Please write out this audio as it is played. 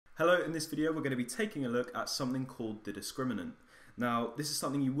Hello, in this video we're going to be taking a look at something called the discriminant. Now this is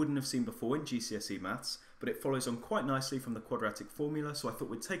something you wouldn't have seen before in GCSE maths, but it follows on quite nicely from the quadratic formula, so I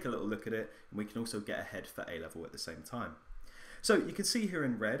thought we'd take a little look at it and we can also get ahead for A-level at the same time. So you can see here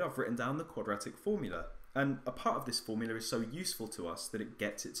in red I've written down the quadratic formula, and a part of this formula is so useful to us that it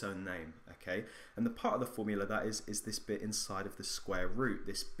gets its own name, okay? And the part of the formula that is this bit inside of the square root,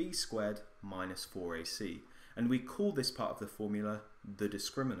 this b squared minus 4ac. And we call this part of the formula the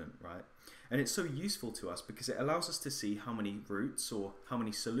discriminant, right? And it's so useful to us because it allows us to see how many roots or how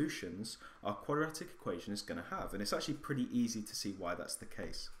many solutions our quadratic equation is going to have. And it's actually pretty easy to see why that's the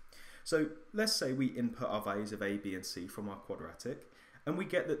case. So let's say we input our values of a, b and c from our quadratic, and we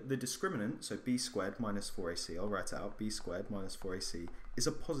get that the discriminant, so b squared minus 4ac, I'll write it out, b squared minus 4ac, is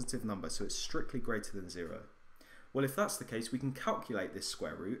a positive number, so it's strictly greater than 0. Well, if that's the case, we can calculate this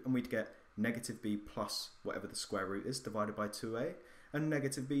square root and we'd get negative b plus whatever the square root is divided by 2a, and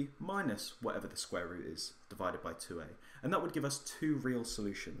negative b minus whatever the square root is divided by 2a. And that would give us two real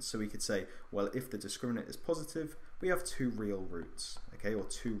solutions. So we could say, well, if the discriminant is positive, we have two real roots, okay, or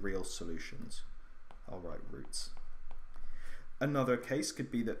two real solutions. I'll write roots. Another case could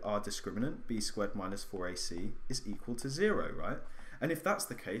be that our discriminant, b squared minus 4ac, is equal to 0, right? And if that's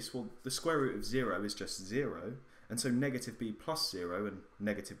the case, well, the square root of 0 is just 0, and so negative b plus 0 and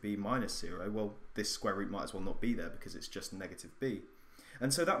negative b minus 0, well, this square root might as well not be there because it's just negative b.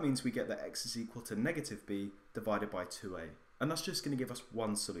 And so that means we get that x is equal to negative b divided by 2a. And that's just going to give us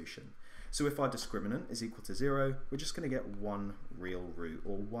one solution. So if our discriminant is equal to 0, we're just going to get one real root,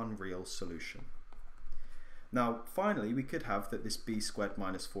 or one real solution. Now, finally, we could have that this b squared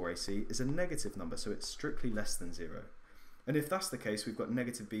minus 4ac is a negative number, so it's strictly less than 0. And if that's the case, we've got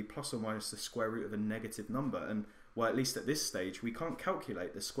negative b plus or minus the square root of a negative number, and well, at least at this stage, we can't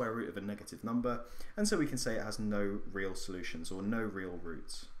calculate the square root of a negative number, and so we can say it has no real solutions or no real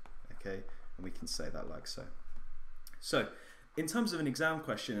roots, okay? And we can say that like so. So, in terms of an exam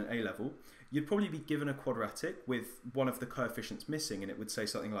question at A-level, you'd probably be given a quadratic with one of the coefficients missing, and it would say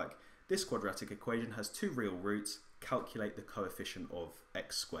something like, this quadratic equation has two real roots, calculate the coefficient of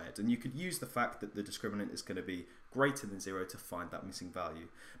x squared. And you could use the fact that the discriminant is going to be greater than 0 to find that missing value.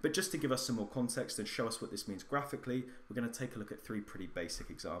 But just to give us some more context and show us what this means graphically, we're going to take a look at three pretty basic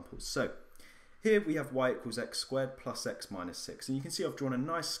examples. So here we have y equals x squared plus x minus 6. And you can see I've drawn a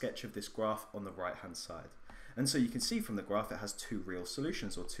nice sketch of this graph on the right hand side. And so you can see from the graph it has two real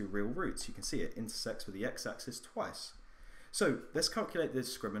solutions or two real roots. You can see it intersects with the x-axis twice. So let's calculate the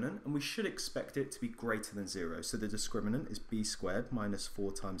discriminant, and we should expect it to be greater than 0. So the discriminant is b squared minus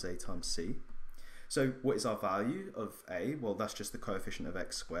 4 times a times c. So what is our value of a? Well, that's just the coefficient of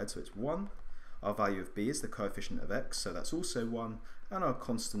x squared, so it's 1. Our value of b is the coefficient of x, so that's also 1. And our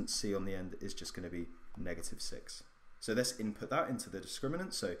constant c on the end is just going to be negative 6. So let's input that into the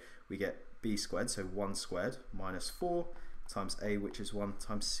discriminant. So we get b squared, so 1 squared, minus 4 times a, which is 1,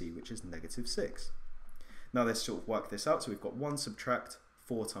 times c, which is negative 6. Now let's sort of work this out. So we've got 1 subtract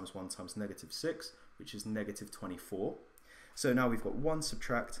 4 times 1 times negative 6, which is negative 24. So now we've got 1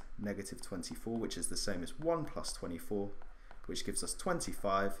 subtract negative 24, which is the same as 1 plus 24, which gives us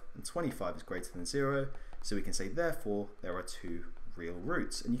 25, and 25 is greater than 0. So we can say, therefore, there are two real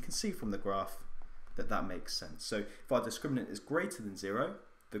roots. And you can see from the graph that that makes sense. So if our discriminant is greater than 0,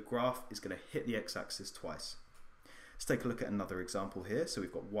 the graph is going to hit the x-axis twice. Let's take a look at another example here. So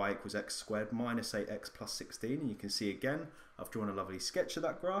we've got y equals x squared minus 8x plus 16, and you can see again I've drawn a lovely sketch of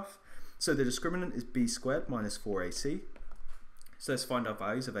that graph. So the discriminant is b squared minus 4ac. So let's find our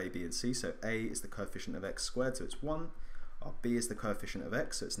values of a, b and c. So a is the coefficient of x squared, so it's 1. Our b is the coefficient of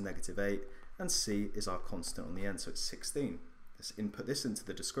x, so it's negative 8. And c is our constant on the end, so it's 16. Let's input this into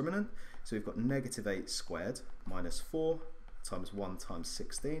the discriminant. So we've got negative 8 squared minus 4 times 1 times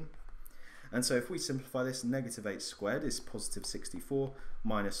 16. And so if we simplify this, negative 8 squared is positive 64,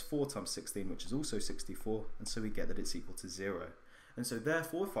 minus 4 times 16, which is also 64, and so we get that it's equal to 0. And so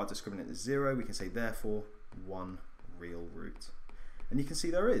therefore, if our discriminant is 0, we can say therefore, one real root. And you can see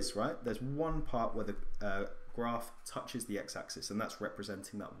there is, right? There's one part where the graph touches the x-axis, and that's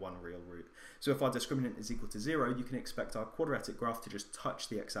representing that one real root. So if our discriminant is equal to 0, you can expect our quadratic graph to just touch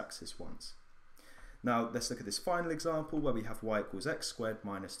the x-axis once. Now let's look at this final example where we have y equals x squared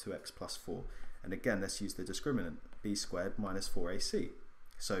minus 2x plus 4. And again, let's use the discriminant, b squared minus 4ac.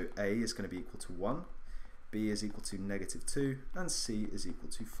 So a is going to be equal to 1, b is equal to negative 2, and c is equal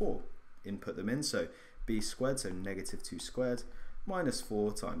to 4. Input them in, so b squared, so negative 2 squared, minus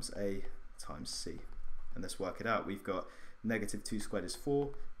 4 times a times c. And let's work it out. We've got negative 2 squared is 4,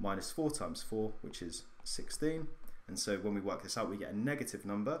 minus 4 times 4, which is 16. And so when we work this out, we get a negative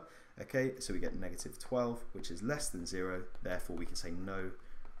number. Okay, so we get negative 12, which is less than 0. Therefore, we can say no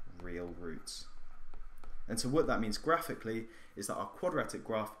real roots. And so what that means graphically is that our quadratic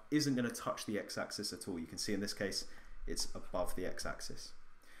graph isn't going to touch the x-axis at all. You can see in this case it's above the x-axis.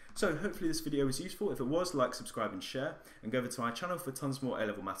 So hopefully this video was useful. If it was, like, subscribe and share, and go over to my channel for tons more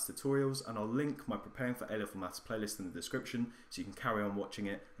A-level maths tutorials, and I'll link my Preparing for A-level maths playlist in the description so you can carry on watching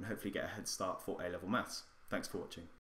it and hopefully get a head start for A-level maths. Thanks for watching.